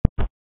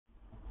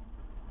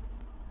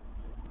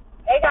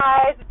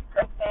guys, it's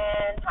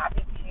Kristen.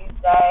 Happy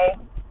Tuesday.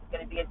 It's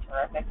going to be a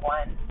terrific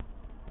one.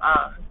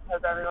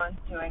 Hope everyone's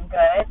doing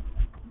good.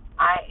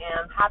 I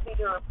am happy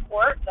to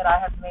report that I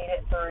have made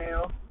it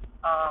through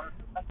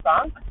a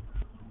funk.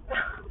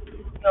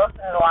 You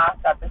listen to the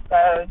last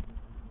episode,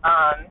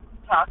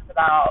 talks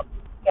about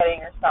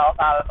getting yourself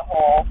out of the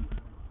hole,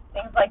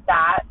 things like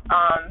that,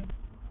 and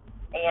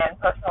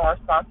personal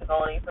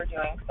responsibility for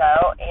doing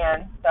so.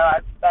 And so I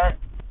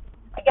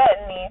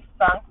get in these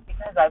funks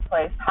because I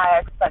place high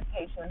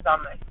expectations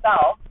on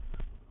myself,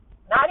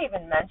 not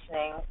even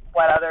mentioning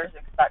what others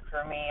expect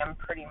from me. I'm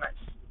pretty much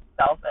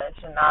selfish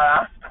in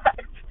that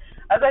aspect,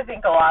 as I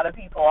think a lot of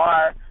people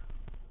are,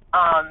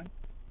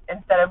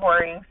 instead of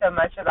worrying so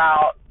much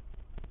about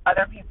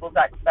other people's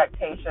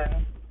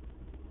expectations.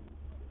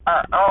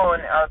 Our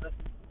own are the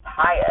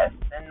highest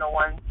and the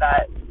ones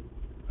that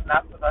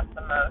mess with us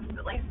the most,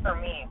 at least for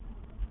me.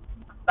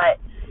 But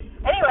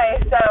anyway,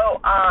 so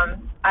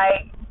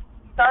I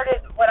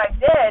started, what I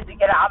did to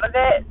get out of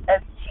it,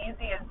 as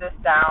cheesy as this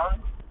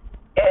sounds,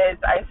 is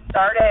I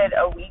started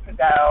a week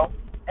ago,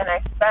 and I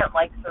spent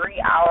like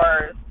 3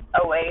 hours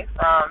away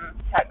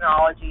from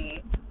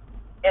technology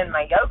in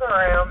my yoga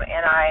room,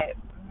 and I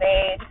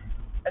made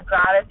a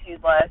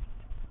gratitude list,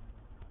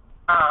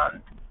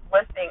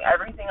 listing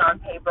everything on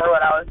paper,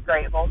 what I was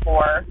grateful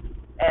for,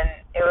 and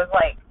it was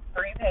like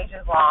 3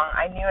 pages long.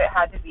 I knew it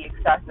had to be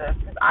excessive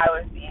because I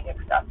was being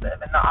excessive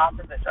in the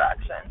opposite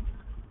direction.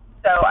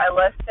 So I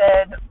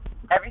listed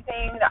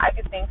everything that I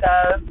could think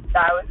of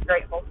that I was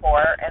grateful for,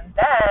 and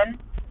then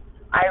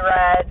I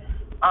read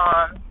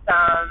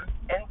some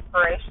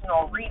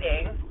inspirational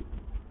reading.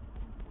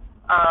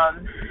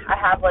 I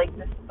have like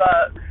this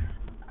book,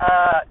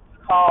 it's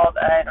called,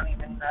 I don't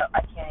even know,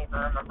 I can't even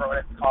remember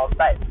what it's called,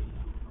 but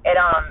it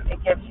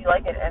gives you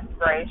like an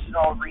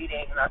inspirational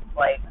reading that's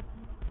like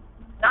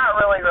not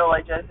really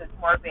religious, it's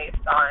more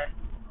based on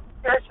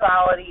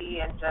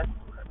spirituality and just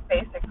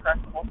basic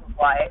principles of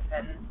life.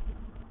 And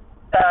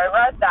so I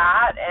read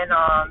that, and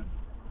I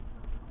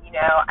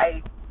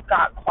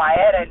got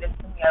quiet, I did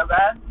some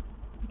yoga,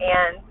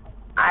 and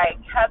I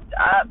kept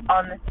up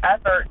on this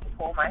effort to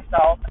pull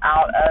myself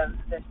out of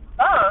this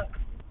funk,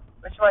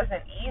 which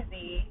wasn't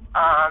easy,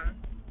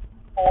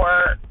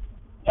 for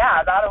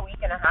about a week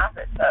and a half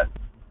it took.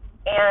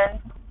 And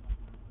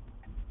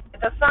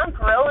the funk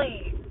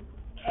really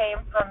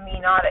came from me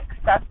not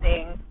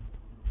accepting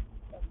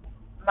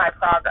my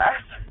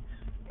progress.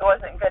 It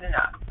wasn't good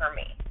enough for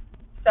me.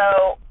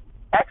 So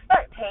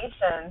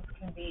expectations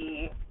can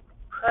be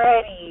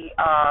pretty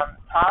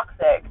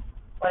toxic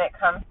when it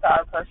comes to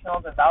our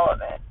personal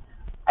development.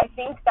 I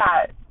think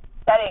that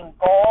setting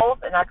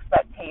goals and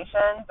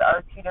expectations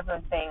are two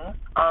different things.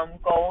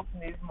 Goals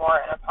move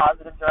more in a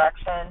positive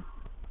direction.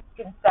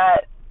 You can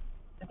set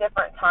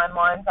different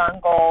timelines on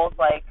goals,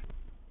 like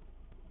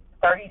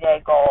 30-day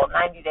goal,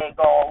 90-day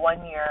goal,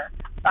 1 year,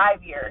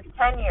 5 years,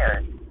 10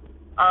 years.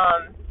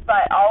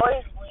 But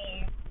always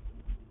leave,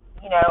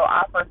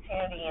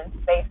 opportunity and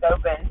space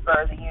open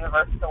for the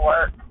universe to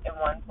work in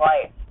one's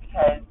life,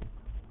 because,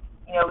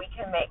 we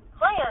can make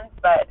plans,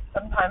 but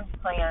sometimes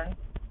plans,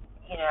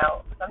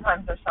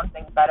 sometimes there's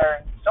something better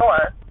in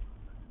store,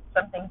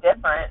 something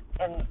different.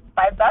 And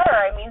by better,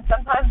 I mean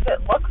sometimes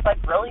it looks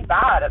like really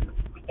bad at the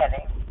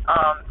beginning.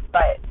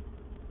 But,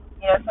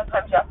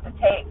 sometimes you have to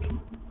take 2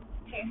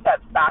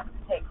 steps back to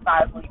take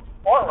 5 leaps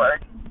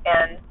forward.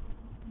 And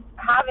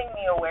having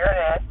the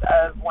awareness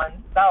of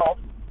oneself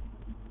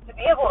to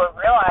be able to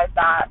realize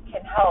that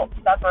can help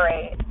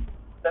separate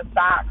the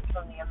facts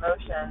from the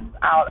emotions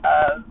out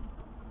of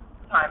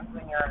times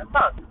when you're in a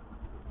funk.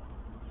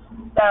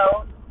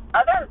 So,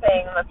 other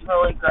thing that's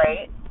really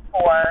great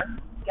for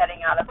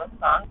getting out of a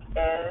funk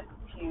is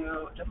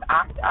to just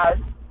act as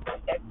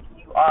if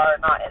you are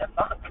not in a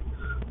funk.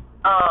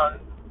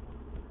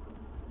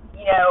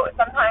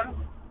 Sometimes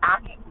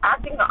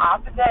acting the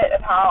opposite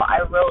of how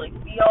I really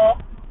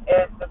feel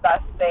is the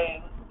best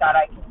thing that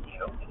I can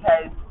do,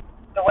 because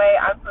the way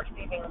I'm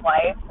perceiving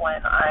life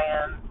when I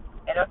am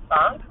in a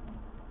funk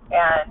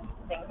and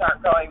things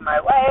aren't going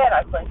my way and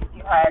I place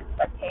too high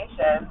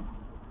expectations,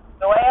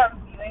 the way I'm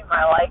viewing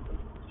my life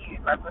is skewed,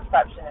 my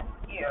perception is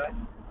skewed,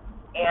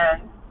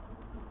 and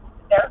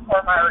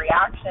therefore my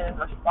reaction and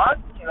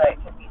response to it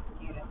can be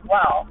skewed as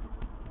well.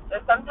 So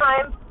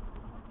sometimes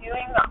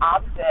doing the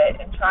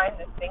opposite and trying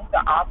to think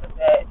the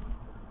opposite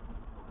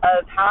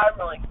of how I'm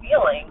really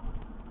feeling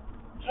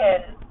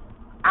can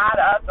add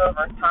up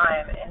over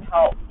time and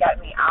help get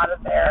me out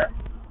of there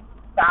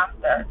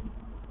faster.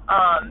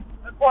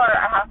 Before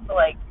I have to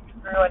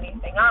screw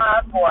anything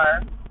up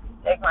or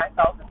dig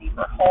myself a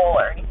deeper hole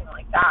or anything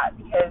like that,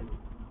 because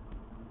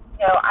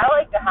I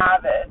like to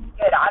have a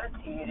good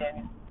attitude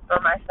and for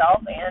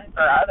myself and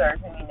for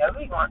others. I mean,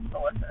 nobody wants to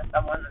listen to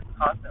someone that's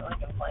constantly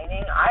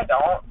complaining. I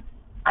don't.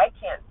 I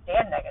can't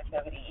stand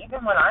negativity.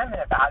 Even when I'm in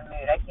a bad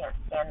mood, I can't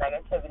stand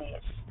negativity.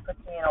 It just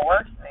puts me in a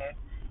worse mood,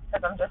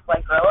 because I'm just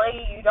like,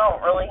 really? You don't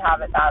really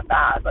have it that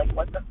bad. Like,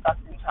 what the fuck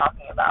are you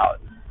talking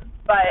about?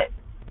 But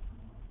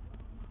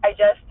I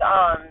just,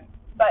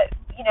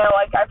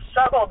 I've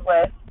struggled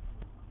with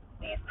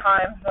these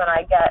times when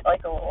I get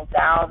like a little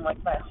down,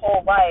 like my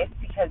whole life,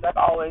 because I've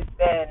always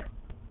been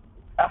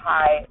a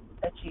high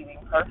achieving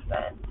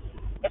person.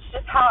 It's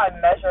just how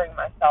I'm measuring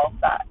myself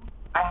that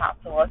I have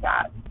to look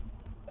at.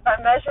 If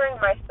I'm measuring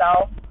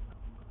myself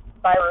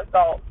by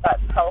results,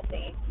 that's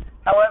healthy.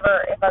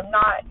 However, if I'm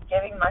not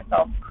giving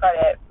myself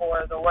credit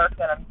for the work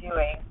that I'm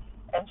doing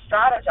and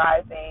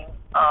strategizing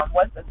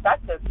what's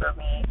effective for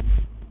me,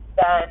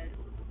 then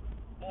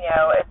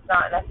it's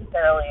not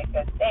necessarily a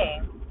good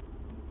thing.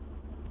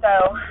 So,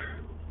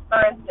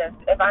 for instance,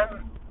 if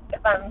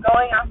I'm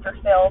going after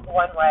sales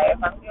one way,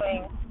 if I'm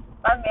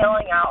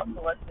mailing out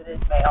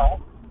solicited mail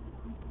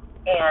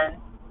and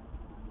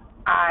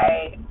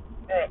I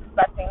am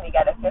expecting to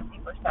get a 50%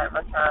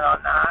 return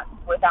on that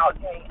without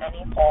doing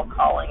any cold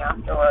calling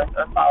afterwards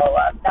or follow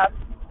up, that's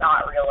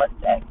not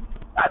realistic.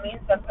 That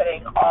means I'm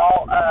putting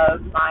all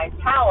of my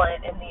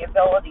talent in the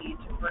ability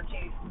to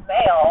produce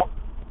mail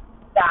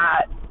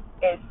that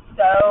is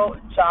so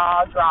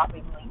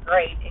jaw-droppingly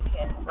great. It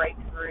can break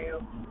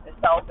through the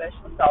selfish,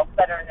 the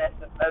self-centeredness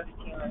of most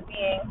human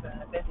beings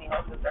and the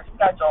busyness of their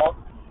schedules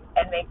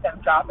and make them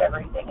drop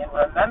everything and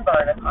remember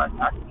to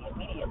contact me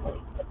immediately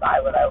to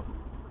buy what I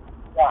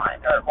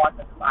want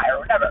them to buy or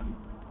whatever.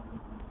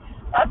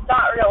 That's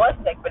not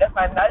realistic, but if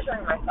I'm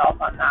measuring myself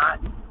on that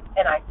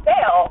and I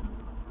fail,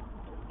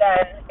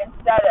 then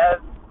instead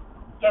of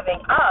giving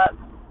up,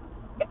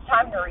 it's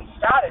time to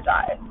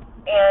re-strategize.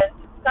 And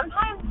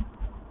sometimes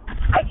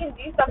I can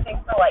do something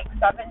for like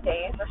 7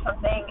 days or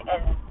something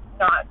and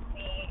not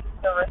see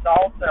the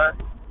results, or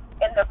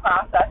in the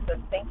process of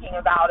thinking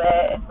about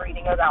it and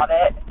reading about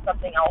it,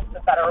 something else,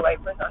 a better way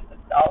presents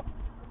itself.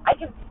 I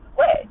can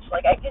switch.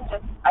 I can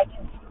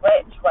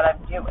switch what I'm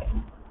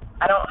doing.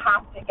 I don't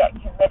have to get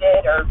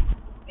committed or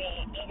be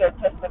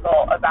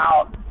egotistical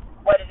about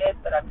what it is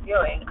that I'm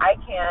doing. I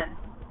can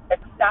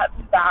accept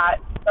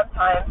that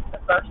sometimes the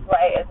first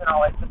way isn't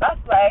always the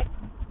best way,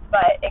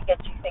 but it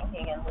gets you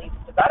thinking and leads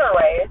to better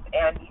ways,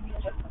 and you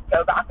can just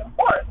go back and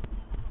forth.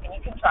 And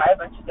you can try a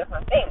bunch of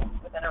different things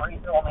within a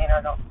reasonable manner.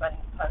 Don't spend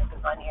tons of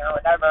money or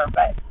whatever,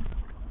 but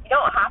you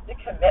don't have to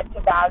commit to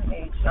bad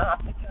moods. You don't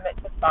have to commit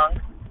to funk.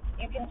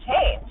 You can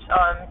change.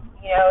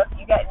 If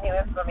you get new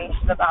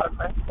information about a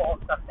principle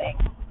of something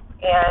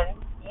and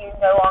you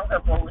no longer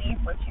believe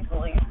what you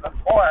believed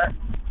before,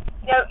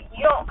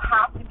 you don't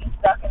have to be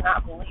stuck in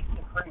that belief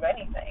to prove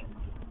anything.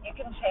 You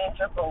can change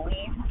your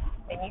beliefs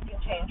and you can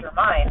change your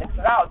mind. It's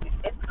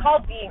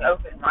called being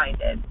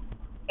open-minded.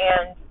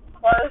 And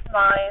closed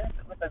minds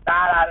with a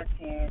bad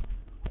attitude,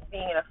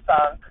 being in a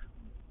funk,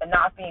 and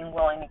not being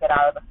willing to get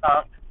out of the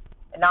funk,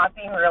 and not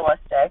being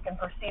realistic, and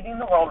perceiving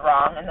the world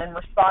wrong, and then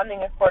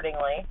responding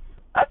accordingly,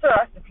 that's a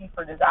recipe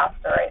for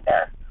disaster right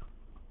there.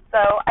 So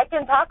I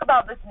can talk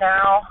about this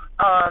now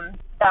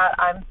that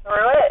I'm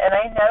through it, and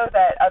I know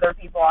that other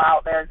people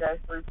out there go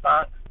through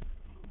funks,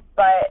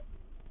 but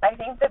I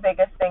think the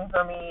biggest thing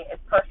for me is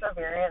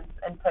perseverance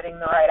and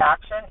putting the right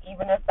action,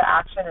 even if the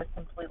action is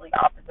completely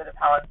opposite of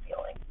how I'm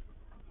feeling.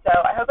 So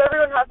I hope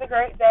everyone has a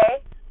great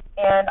day,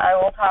 and I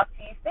will talk to